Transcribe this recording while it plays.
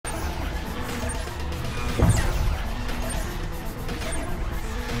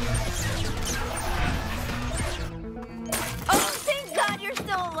Oh, thank God you're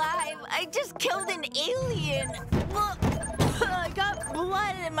still alive. I just killed an alien. I got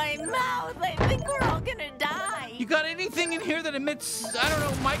blood in my mouth. I think we're all gonna die. You got anything in here that emits, I don't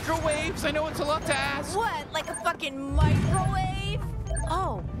know, microwaves? I know it's a lot to ask. What, like a fucking microwave?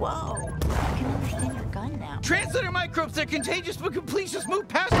 Oh, whoa. I can understand your gun now. Translator microbes, they're contagious, but can please just move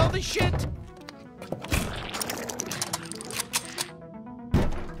past all this shit?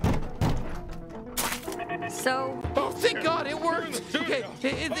 So, Oh, thank God, it worked. Okay,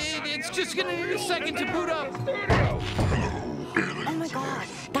 it's just gonna need a second to boot up. oh my God,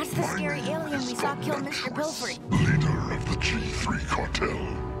 that's the scary alien we saw kill Mr. Pilfrey. Leader of the G3 cartel,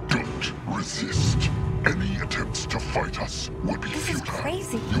 don't resist. Any attempts to fight us would be This is futile.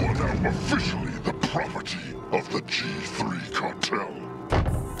 crazy. You are now officially the property of the G3 cartel.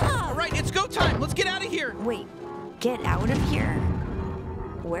 All right, it's go time. Let's get out of here. Wait, get out of here?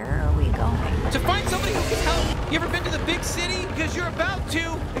 Where are we going? To find somebody who can help. You ever been to the big city? Because you're about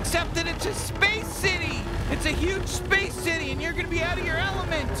to, except that it's a space city. It's a huge space city, and you're gonna be out of your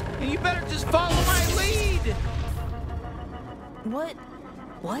element. And you better just follow my lead.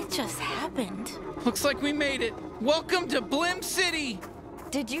 What just happened? Looks like we made it. Welcome to Blim City.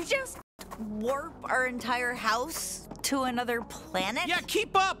 Did you just warp our entire house to another planet? Yeah,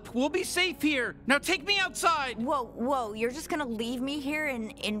 keep up. We'll be safe here. Now take me outside. Whoa, you're just gonna leave me here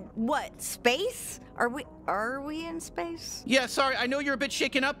in what, space? Are we in space? Yeah, sorry, I know you're a bit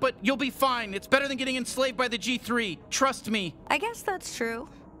shaken up, but you'll be fine. It's better than getting enslaved by the G3. Trust me. I guess that's true.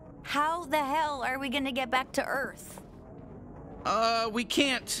 How the hell are we gonna get back to Earth? We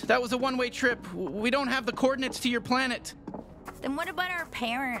can't. That was a one-way trip. We don't have the coordinates to your planet. Then what about our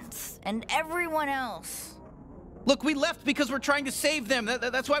parents and everyone else? Look, we left because we're trying to save them.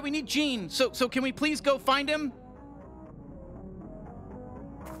 That's why we need Gene. So can we please go find him?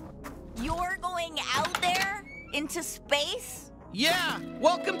 You're going out there? Into space? Yeah!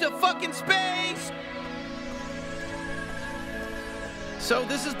 Welcome to fucking space! So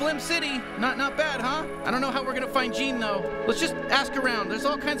this is Blim City. Not bad, huh? I don't know how we're gonna find Gene though. Let's just ask around. There's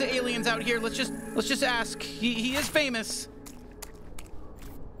all kinds of aliens out here. Let's just ask. He is famous.